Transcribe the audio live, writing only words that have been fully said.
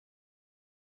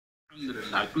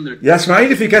Yes,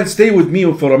 Ismail, if you can stay with me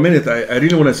for a minute, I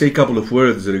really want to say a couple of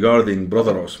words regarding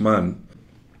Brother Uthman.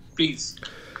 Please.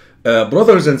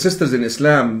 Brothers and sisters in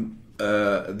Islam,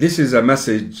 this is a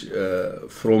message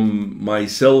from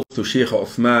myself to Sheikh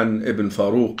Uthman Ibn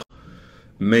Farooq.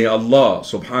 May Allah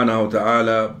subhanahu wa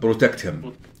ta'ala protect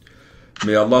him.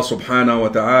 May Allah subhanahu wa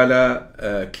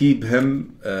ta'ala keep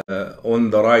him on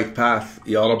the right path,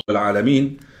 Ya Rabb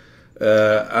al-Alameen.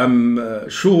 I'm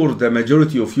sure the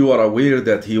majority of you are aware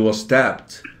that he was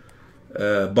stabbed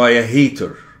by a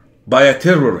hater, by a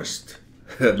terrorist,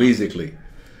 basically.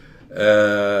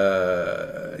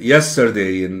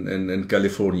 Yesterday in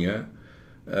California,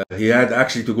 he had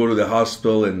actually to go to the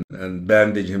hospital and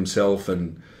bandage himself,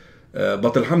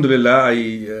 but alhamdulillah,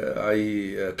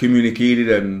 I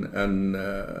communicated and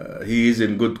he is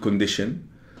in good condition.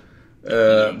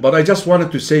 But I just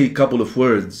wanted to say a couple of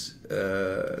words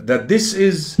that this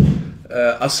is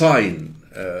a sign,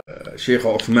 Sheikh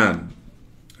Uthman,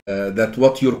 that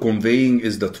what you're conveying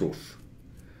is the truth.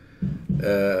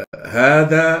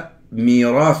 هذا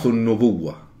ميراث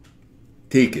النبوة.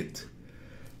 Take it.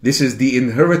 This is the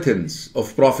inheritance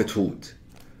of prophethood.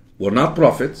 We're not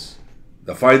prophets.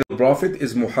 The final prophet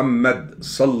is Muhammad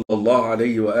sallallahu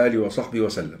alayhi wa alihi wa sahbihi wa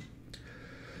sallam.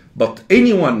 But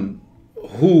anyone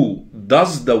who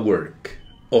does the work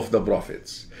of the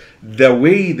prophets the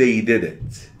way they did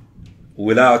it,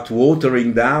 without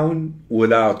watering down,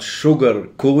 without sugar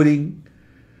coating,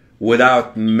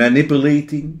 without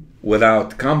manipulating,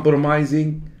 without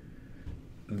compromising,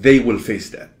 they will face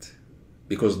that.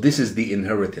 Because this is the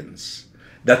inheritance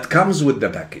that comes with the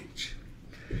package.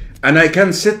 And I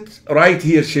can sit right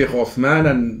here, Sheikh Uthman,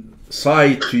 and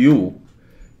cite to you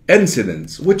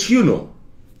incidents which you know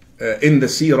in the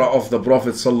seerah of the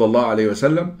Prophet sallallahu alaihi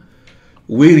wasallam,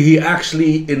 where he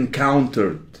actually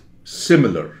encountered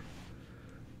similar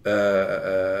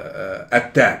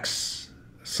attacks,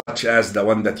 such as the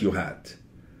one that you had.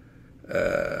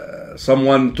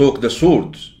 Someone took the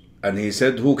sword and he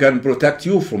said, "Who can protect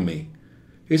you from me?"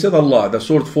 He said, "Allah." The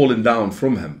sword fallen down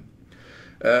from him.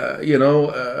 A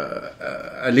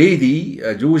lady,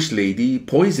 a Jewish lady,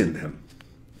 poisoned him.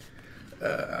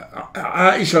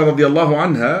 Aisha radiallahu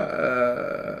anha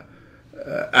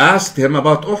asked him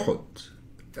about Uhud,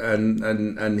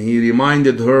 and he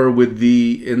reminded her with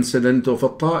the incident of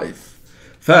At-Taif.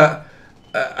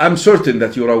 I'm certain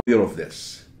that you're aware of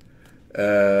this,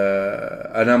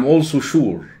 and I'm also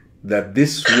sure that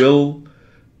this will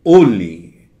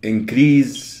only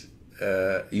increase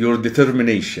your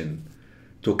determination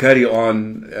to carry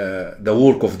on the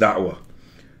work of da'wah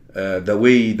the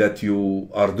way that you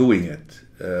are doing it.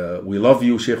 We love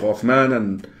you, Sheikh Uthman,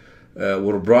 and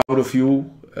we're proud of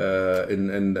you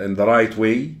in the right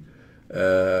way.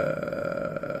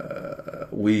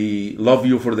 We love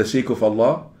you for the sake of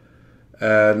Allah,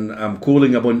 and I'm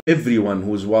calling upon everyone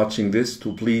who's watching this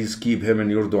to please keep him in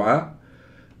your dua.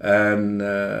 And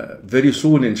very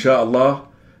soon, inshallah,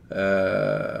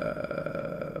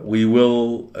 we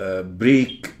will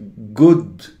break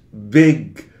good,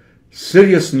 big,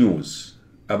 serious news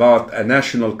about a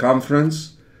national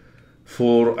conference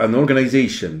for an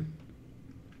organization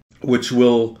which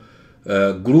will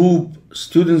group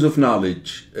students of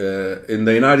knowledge in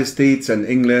the United States and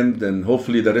England and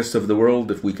hopefully the rest of the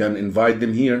world, if we can invite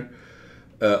them here,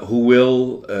 who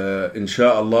will,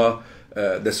 inshallah,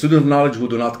 the student of knowledge who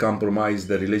do not compromise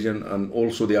the religion, and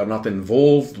also they are not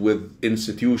involved with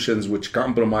institutions which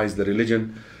compromise the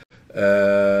religion.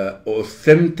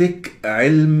 Authentic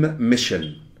ilm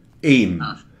mission, aim.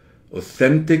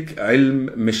 Authentic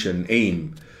ilm mission,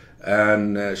 aim.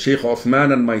 And Sheikh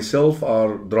Uthman and myself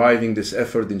are driving this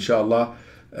effort, inshallah.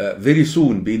 Very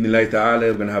soon, bi'idhnillahi ta'ala,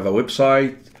 we're going to have a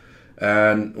website,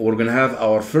 and we're going to have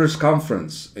our first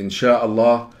conference,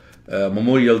 inshallah,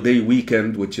 Memorial Day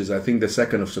weekend, which is I think the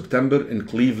 2nd of September in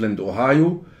Cleveland,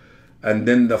 Ohio. And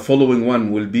then the following one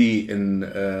will be in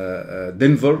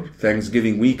Denver,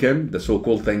 Thanksgiving weekend, the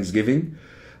so-called Thanksgiving,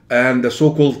 and the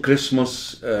so-called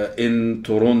Christmas in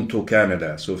Toronto,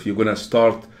 Canada. So if you're going to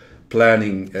start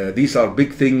planning, these are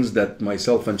big things that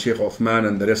myself and Sheikh Uthman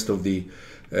and the rest of the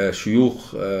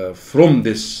shuyukh from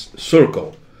this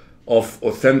circle of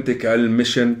authentic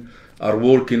al-mission are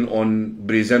working on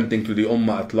presenting to the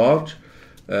ummah at large.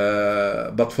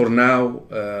 But for now,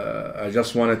 I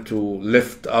just wanted to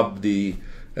lift up the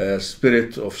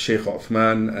spirit of Sheikh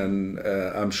Uthman, and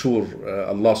I'm sure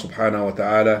Allah subhanahu wa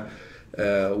ta'ala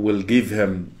will give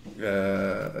him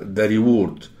the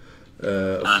reward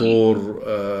for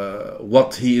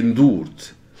what he endured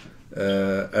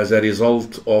as a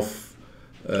result of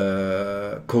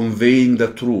conveying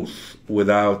the truth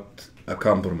without a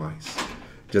compromise.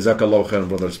 Jazakallah khairan,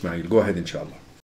 brother Ismail. Go ahead, inshallah.